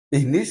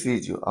In this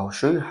video, I'll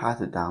show you how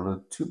to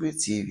download Tubi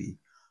TV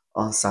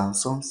on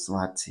Samsung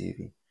Smart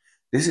TV.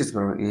 This is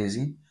very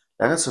easy.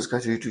 Like and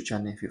subscribe to YouTube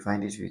channel if you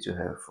find this video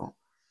helpful.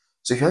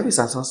 So if you have a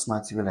Samsung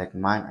Smart TV like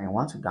mine and you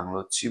want to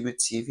download Tubi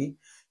TV,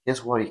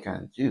 here's what you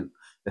can do.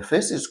 The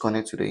first is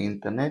connect to the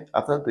internet.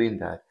 After doing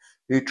that,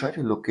 you try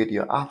to locate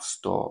your App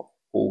Store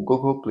or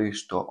Google Play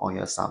Store on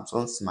your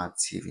Samsung Smart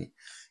TV.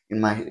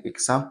 In my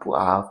example,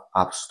 I have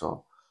App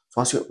Store. So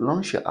once you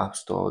launch your App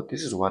Store,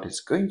 this is what is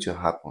going to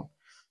happen.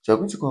 So you're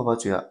going to go over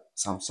to your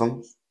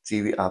Samsung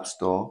TV App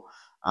Store,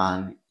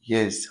 and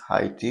here's how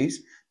it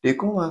is. They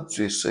go over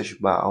to a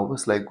search bar. I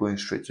always like going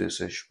straight to the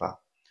search bar.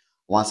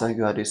 Once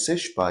you are at the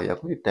search bar, you're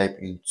going to type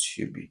in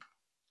Tubi.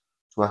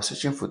 So we're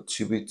searching for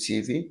Tubi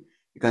TV.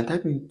 You can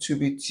type in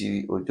Tubi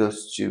TV or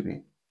just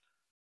Tubi.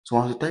 So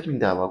once you type in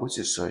that, we're going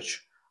to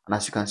search. And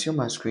as you can see on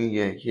my screen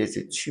here, here's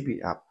the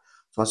Tubi app.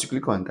 So once you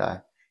click on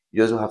that,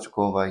 you also have to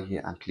go over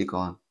here and click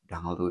on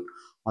download.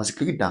 Once you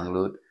click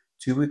download,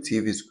 Tubi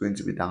TV is going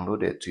to be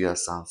downloaded to your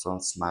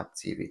Samsung Smart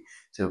TV.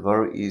 It's a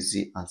very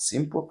easy and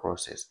simple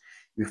process.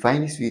 If you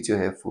find this video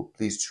helpful,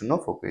 please do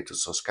not forget to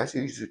subscribe to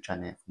the YouTube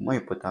channel for more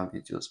important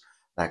videos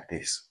like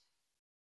this.